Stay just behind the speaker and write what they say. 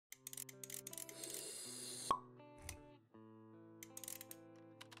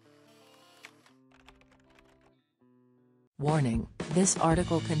Warning, this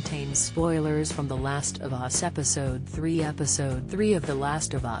article contains spoilers from The Last of Us Episode 3. Episode 3 of The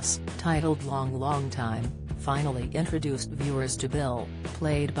Last of Us, titled Long Long Time, finally introduced viewers to Bill,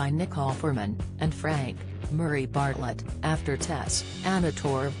 played by Nick Offerman, and Frank, Murray Bartlett, after Tess, Anna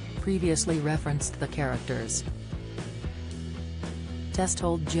Torv, previously referenced the characters. Tess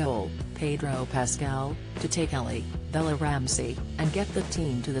told Joel, Pedro Pascal, to take Ellie, Bella Ramsey, and get the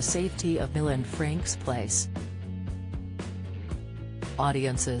team to the safety of Bill and Frank's place.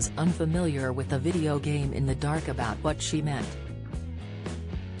 Audiences unfamiliar with the video game in the dark about what she meant.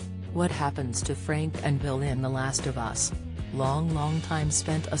 What happens to Frank and Bill in The Last of Us? Long Time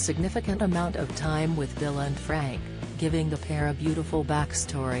spent a significant amount of time with Bill and Frank, giving the pair a beautiful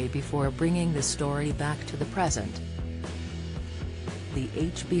backstory before bringing the story back to the present. The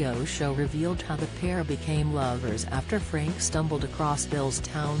HBO show revealed how the pair became lovers after Frank stumbled across Bill's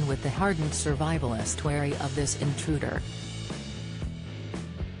town with the hardened survivalist wary of this intruder.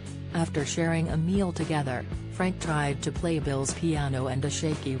 After sharing a meal together, Frank tried to play Bill's piano and a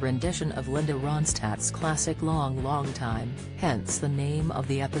shaky rendition of Linda Ronstadt's classic Long Time, hence the name of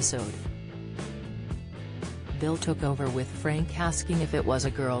the episode. Bill took over with Frank asking if it was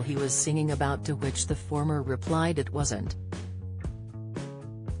a girl he was singing about, to which the former replied it wasn't.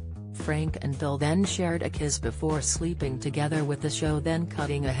 Frank and Bill then shared a kiss before sleeping together, with the show then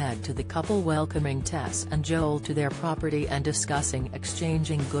cutting ahead to the couple welcoming Tess and Joel to their property and discussing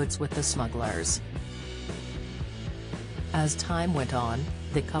exchanging goods with the smugglers. As time went on,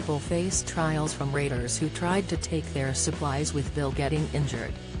 the couple faced trials from raiders who tried to take their supplies, with Bill getting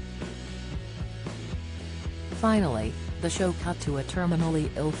injured. Finally, the show cut to a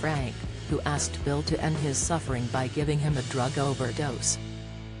terminally ill Frank, who asked Bill to end his suffering by giving him a drug overdose.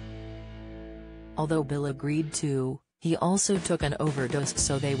 Although Bill agreed to, he also took an overdose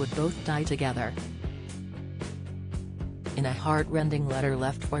so they would both die together. In a heart-rending letter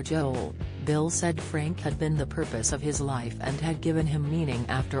left for Joel, Bill said Frank had been the purpose of his life and had given him meaning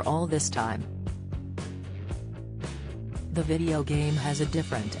after all this time. The video game has a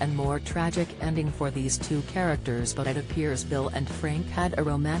different and more tragic ending for these two characters, but it appears Bill and Frank had a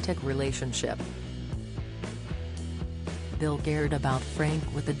romantic relationship. Bill cared about Frank,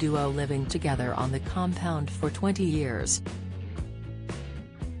 with the duo living together on the compound for 20 years.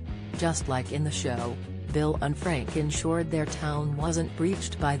 Just like in the show, Bill and Frank ensured their town wasn't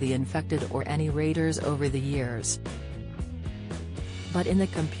breached by the infected or any raiders over the years. But in the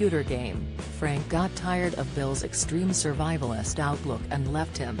computer game, Frank got tired of Bill's extreme survivalist outlook and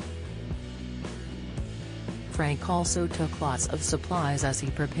left him. Frank also took lots of supplies as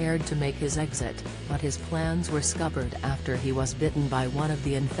he prepared to make his exit, but his plans were scuppered after he was bitten by one of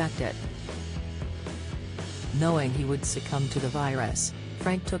the infected. Knowing he would succumb to the virus,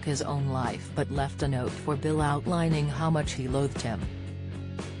 Frank took his own life but left a note for Bill outlining how much he loathed him.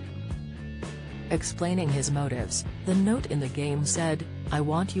 Explaining his motives, the note in the game said, "I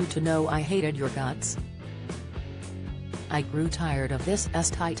want you to know I hated your guts. I grew tired of this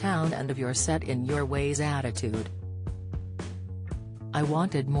ST town and of your set-in-your-ways attitude. I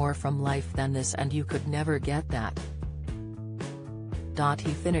wanted more from life than this, and you could never get that."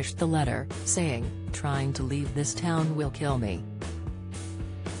 He finished the letter, saying, "Trying to leave this town will kill me.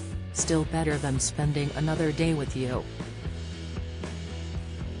 Still better than spending another day with you."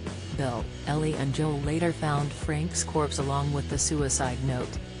 Bill, Ellie and Joel later found Frank's corpse along with the suicide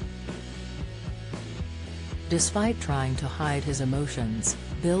note. Despite trying to hide his emotions,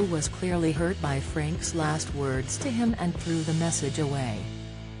 Bill was clearly hurt by Frank's last words to him and threw the message away.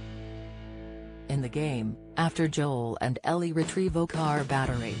 In the game, after Joel and Ellie retrieve a car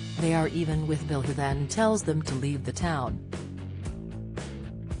battery, they are even with Bill, who then tells them to leave the town.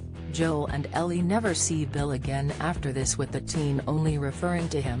 Joel and Ellie never see Bill again after this, with the teen only referring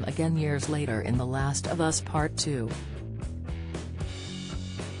to him again years later in The Last of Us Part 2.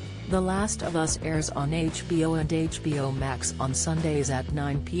 The Last of Us airs on HBO and HBO Max on Sundays at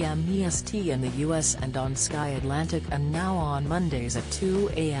 9 p.m. EST in the US and on Sky Atlantic, and now on Mondays at 2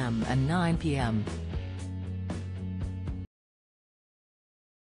 a.m. and 9 p.m.